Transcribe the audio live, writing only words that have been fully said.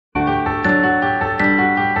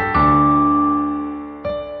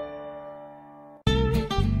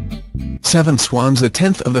7 swans, a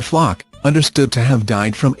tenth of the flock, understood to have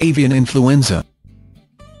died from avian influenza.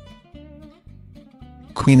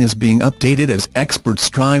 Queen is being updated as experts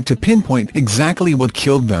strive to pinpoint exactly what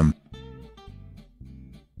killed them.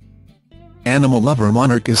 Animal lover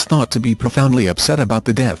monarch is thought to be profoundly upset about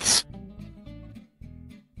the deaths.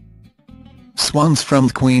 Swans from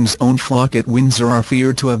the Queen's own flock at Windsor are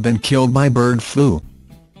feared to have been killed by bird flu.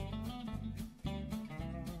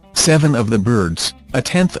 7 of the birds, a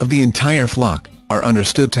tenth of the entire flock, are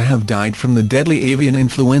understood to have died from the deadly avian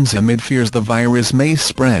influenza amid fears the virus may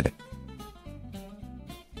spread.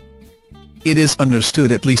 It is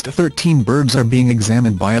understood at least 13 birds are being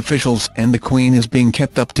examined by officials, and the Queen is being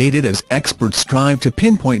kept updated as experts strive to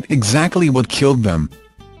pinpoint exactly what killed them.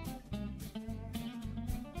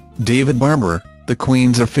 Barber, the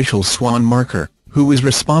Queen's official swan marker, who is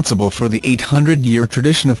responsible for the 800-year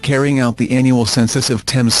tradition of carrying out the annual census of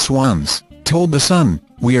Thames swans, told The Sun,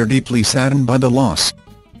 "We are deeply saddened by the loss."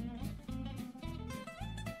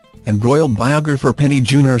 And royal biographer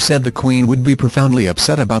Junor said the Queen would be profoundly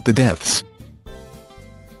upset about the deaths.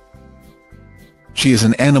 "She is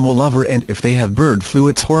an animal lover, and if they have bird flu,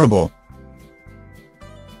 it's horrible."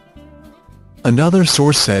 Another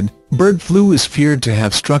source said, bird flu is feared to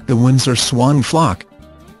have struck the Windsor swan flock.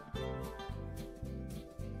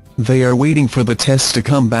 They are waiting for the tests to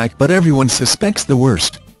come back, but everyone suspects the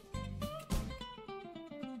worst.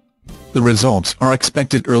 The results are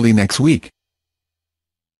expected early next week.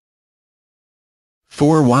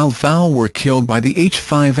 4 wildfowl were killed by the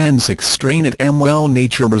H5N6 strain at Amwell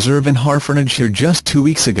Nature Reserve in Hertfordshire just 2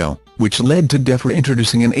 weeks ago, which led to DEFRA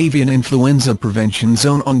introducing an avian influenza prevention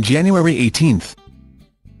zone on January 18.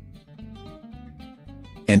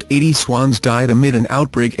 And 80 swans died amid an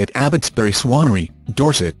outbreak at Abbotsbury Swanery,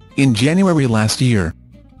 Dorset, in January last year.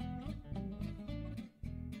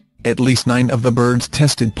 At least 9 of the birds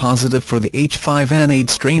tested positive for the H5N8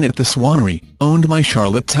 strain at the Swanery, owned by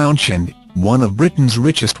Charlotte Townshend, one of Britain's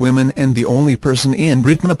richest women and the only person in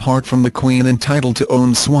Britain apart from the Queen entitled to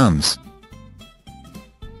own swans.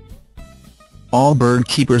 All bird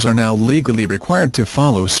keepers are now legally required to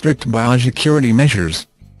follow strict biosecurity measures.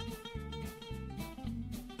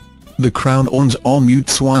 The Crown owns all mute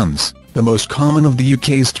swans, the most common of the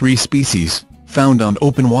UK's 3 species, found on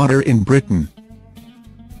open water in Britain.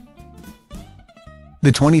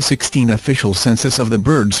 The 2016 official census of the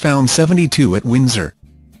birds found 72 at Windsor.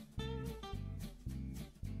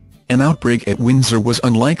 An outbreak at Windsor was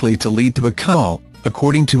unlikely to lead to a cull,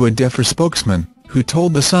 according to a DEFRA spokesman, who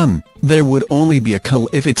told The Sun, "There would only be a cull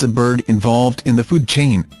if it's a bird involved in the food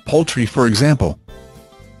chain, poultry for example."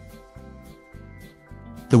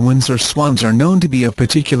 The Windsor swans are known to be of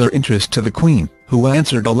particular interest to the Queen, who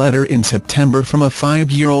answered a letter in September from a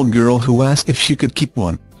 5-year-old girl who asked if she could keep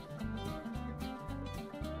one.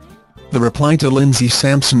 The reply to Lindsay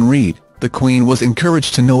Sampson read, "The Queen was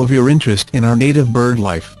encouraged to know of your interest in our native bird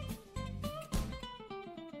life.